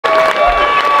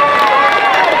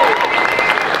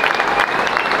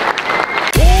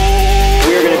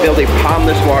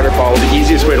this waterfall, the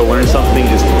easiest way to learn something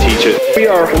is to teach it. We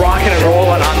are rocking and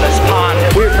rolling on this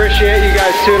pond. We appreciate you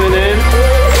guys tuning in.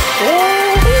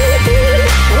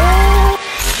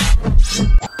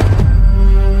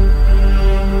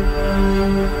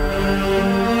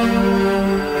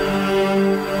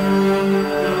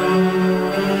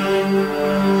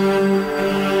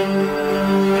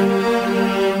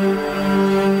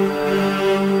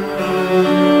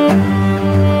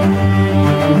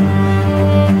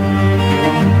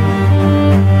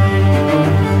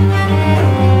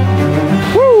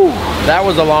 That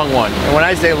was a long one. And when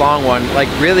I say long one, like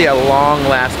really a long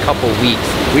last couple weeks.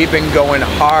 We've been going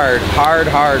hard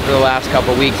for the last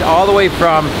couple weeks, all the way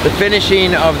from the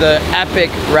finishing of the epic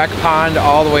rec pond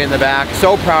all the way in the back.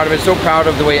 So proud of it, so proud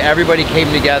of the way everybody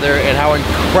came together and how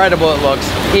incredible it looks.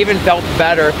 Even felt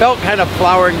better, it felt kind of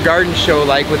flower and garden show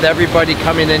like, with everybody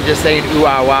coming in just saying ooh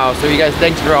ah wow. So you guys,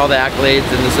 thanks for all the accolades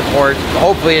and the support.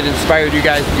 Hopefully it inspired you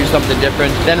guys to do something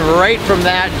different. Then right from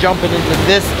that, jumping into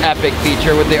this epic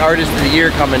feature with the Artist of the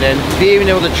Year coming in, being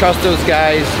able to trust those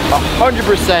guys 100%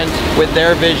 with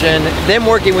their vision, them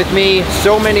working with me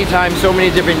so many times, so many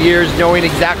different years, knowing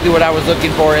exactly what I was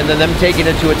looking for, and then them taking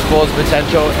it to its fullest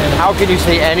potential. And how can you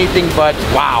say anything but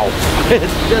wow?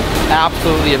 It's just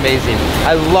absolutely amazing.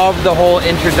 I love the whole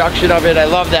introduction of it. I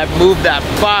love that move, that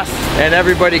bus, and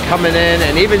everybody coming in,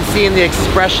 and even seeing the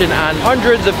expression on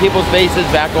hundreds of people's faces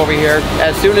back over here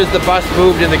as soon as the bus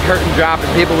moved and the curtain dropped,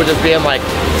 and people were just being like,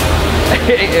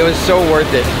 it was so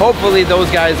worth it. Hopefully those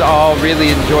guys all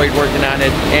really enjoyed working on it,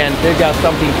 and they've got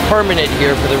something permanent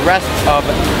here for the rest of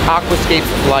Aquascape's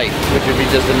life, which would be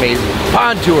just amazing.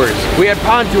 Pond tours. We had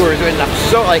pond tours, and I'm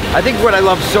so like, I think what I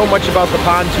love so much about the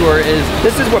pond tour is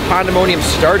this is what Pondemonium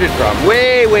started from.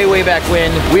 Way back when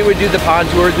we would do the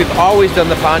pond tours. We've always done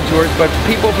the pond tours, but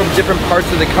people from different parts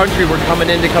of the country were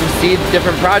coming in to come see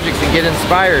different projects and get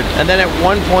inspired. And then at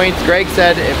one point, Greg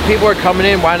said, if people are coming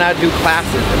in, why not do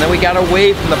classes? And then we got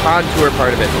away from the pond tour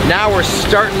part of it. Now we're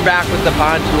starting back with the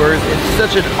pond tours. It's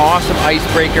such an awesome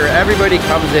icebreaker. Everybody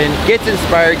comes in, gets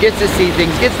inspired, gets to see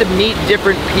things, gets to meet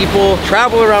different people,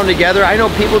 travel around together. I know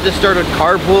people just started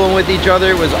carpooling with each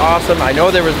other. It was awesome. I know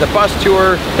there was the bus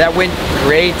tour that went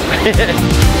great.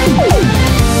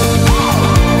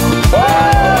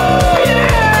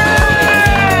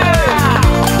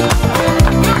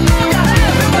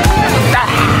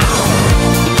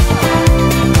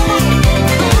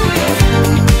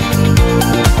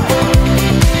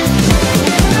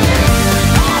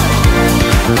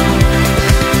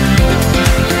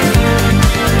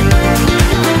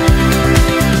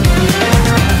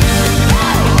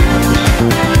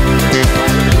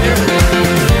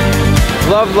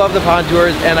 Love the pond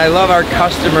tours, and I love our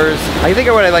customers. I think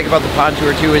what I like about the pond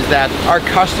tour too is that our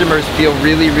customers feel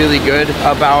really good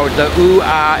about the ooh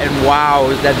ah and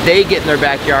wows that they get in their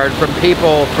backyard from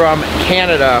people from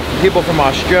Canada, from people from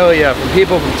Australia, from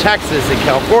people from Texas and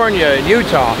California and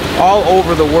Utah, all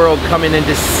over the world coming in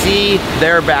to see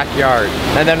their backyard.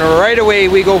 And then right away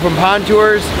we go from pond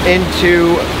tours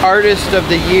into Artist of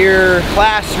the Year,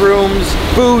 classrooms,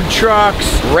 food trucks,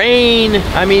 rain.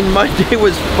 I mean, Monday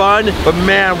was fun, but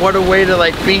man, what a way to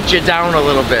like beat you down a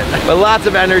little bit. But lots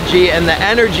of energy, and the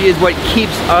energy is what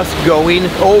keeps us going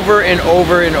over and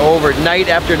over and over, night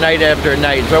after night after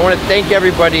night. So I want to thank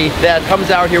everybody that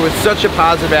comes out here with such a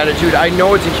positive attitude. I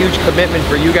know it's a huge commitment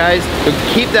for you guys, so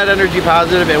keep that energy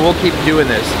positive and we'll keep doing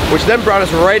this. Which then brought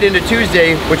us right into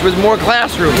Tuesday, which was more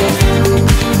classroom.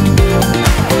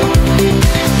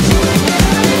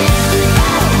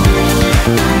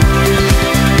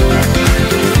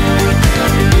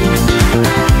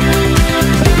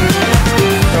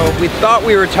 We thought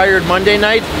we were tired Monday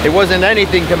night. It wasn't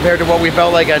anything compared to what we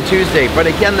felt like on Tuesday. But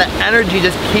again, the energy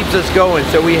just keeps us going.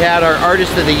 So we had our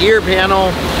Artist of the Year panel,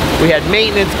 we had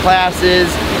maintenance classes,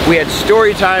 we had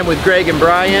story time with Greg and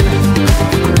Brian.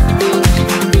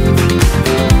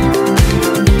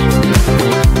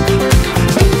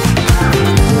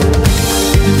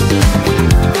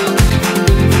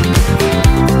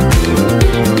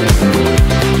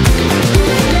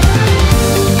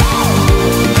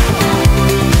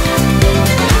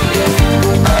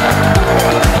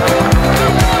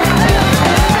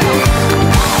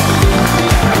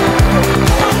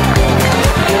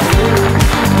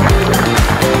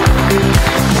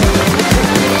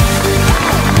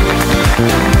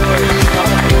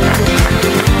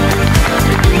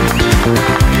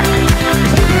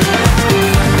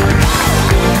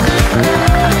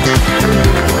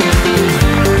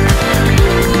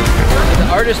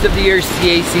 heavier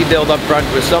CAC build up front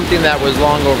was something that was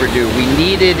long overdue. We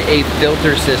needed a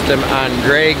filter system on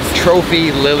Greg's trophy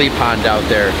lily pond out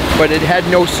there, but it had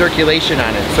no circulation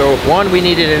on it. So one, we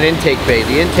needed an intake bay.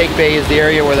 The intake bay is the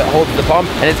area where that holds the pump,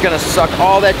 and it's gonna suck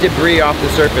all that debris off the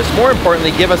surface. More importantly,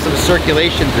 give us some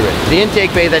circulation through it. The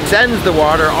intake bay then sends the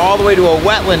water all the way to a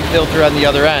wetland filter on the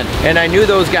other end. And I knew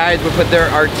those guys would put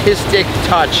their artistic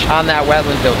touch on that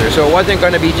wetland filter. So it wasn't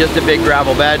gonna be just a big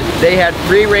gravel bed. They had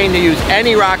free reign to use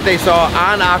any rock they saw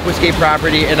on Aquascape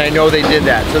property, and I know they did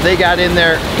that. So they got in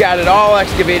there, got it all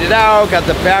excavated out, got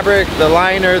the fabric, the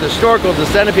liner, the snorkels, the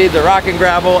centipede, the rock and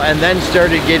gravel, and then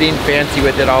started getting fancy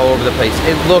with it all over the place.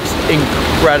 It looks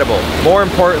incredible. More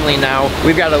importantly now,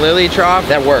 we've got a lily trough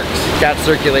that works, got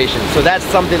circulation. So that's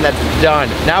something that's done.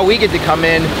 Now we get to come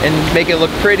in and make it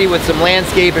look pretty with some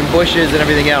landscape and bushes and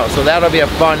everything else. So that'll be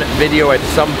a fun video at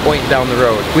some point down the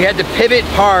road. We had to pivot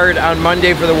hard on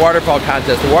Monday for the waterfall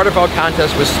contest. The waterfall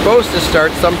contest was supposed to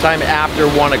start sometime after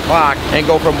 1 o'clock and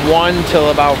go from 1 till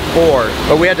about 4.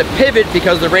 But we had to pivot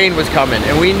because the rain was coming,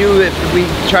 and we knew if we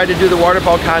tried to do the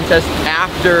waterfall contest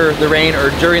after the rain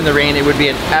or during the rain, it would be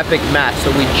an epic mess.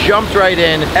 So we jumped right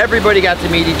in. Everybody got to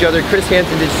meet each other. Chris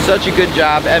Hansen did such a good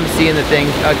job emceeing the thing.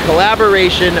 A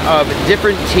collaboration of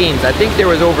different teams. I think there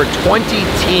was over 20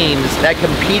 teams that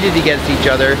competed against each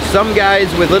other. Some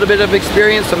guys with a little bit of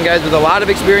experience, some guys with a lot of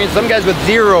experience, some guys with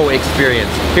zero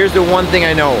experience. Here's the one thing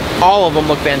I know. All of them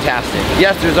look fantastic.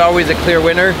 Yes, there's always a clear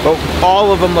winner, but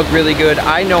all of them look really good.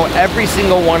 I know every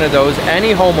single one of those,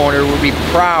 any homeowner would be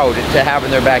proud to have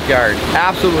in their backyard.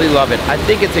 Absolutely love it. I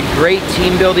think it's a great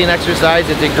team building exercise.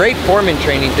 It's a great foreman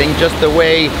training thing, just the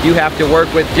way you have to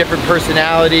work with different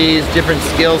personalities, different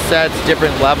skill sets,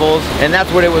 different levels, and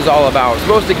that's what it was all about. It's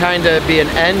supposed to kind of be an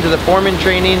end to the foreman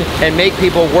training and make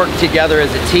people work together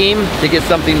as a team to get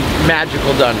something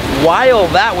magical done. While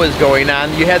that was going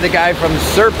on, you had the guy from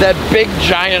SERP, that big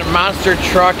giant monster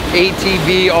truck,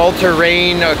 ATV,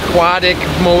 all-terrain, aquatic,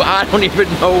 I don't even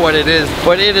know what it is,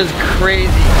 but it is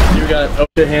crazy. You got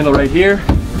a handle right here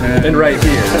and right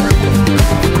here.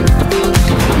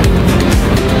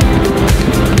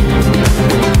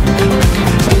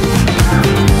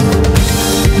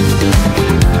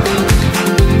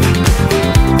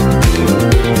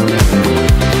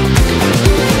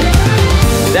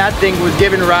 That thing was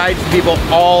giving rides to people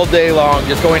all day long,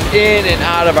 just going in and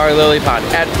out of our lily pond.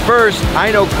 At first,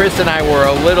 I know Chris and I were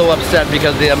a little upset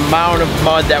because the amount of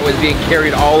mud that was being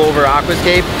carried all over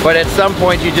Aquascape, but at some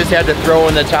point you just had to throw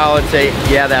in the towel and say,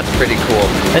 yeah, that's pretty cool.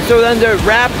 And so then to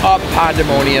wrap up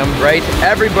Pondemonium, right,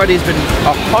 everybody's been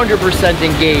 100%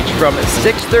 engaged from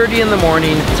 6:30 in the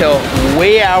morning till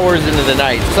way hours into the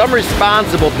night. Some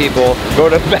responsible people go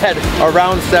to bed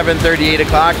around 7:30, 8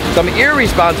 o'clock. Some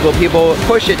irresponsible people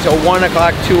push it till 1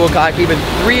 o'clock, 2 o'clock, even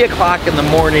 3 o'clock in the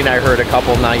morning, I heard a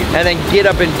couple nights, and then get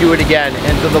up and do it again.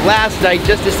 And so the last night,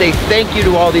 just to say thank you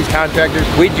to all these contractors,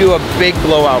 we do a big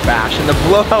blowout bash, and the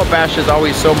blowout bash is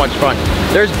always so much fun.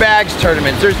 There's bags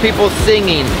tournaments, there's people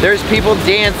singing, there's people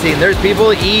dancing, there's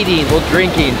people eating, well,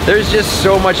 drinking. There's just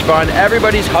so much fun.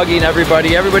 Everybody's hugging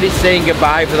everybody, everybody's saying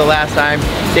goodbye for the last time,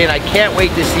 saying I can't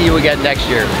wait to see you again next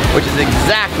year, which is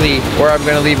exactly where I'm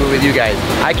gonna leave it with you guys.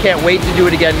 I can't wait to do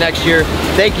it again next year.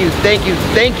 Thank you, thank you,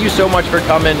 thank you so much for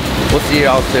coming. We'll see you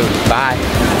all soon.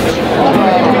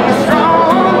 Bye.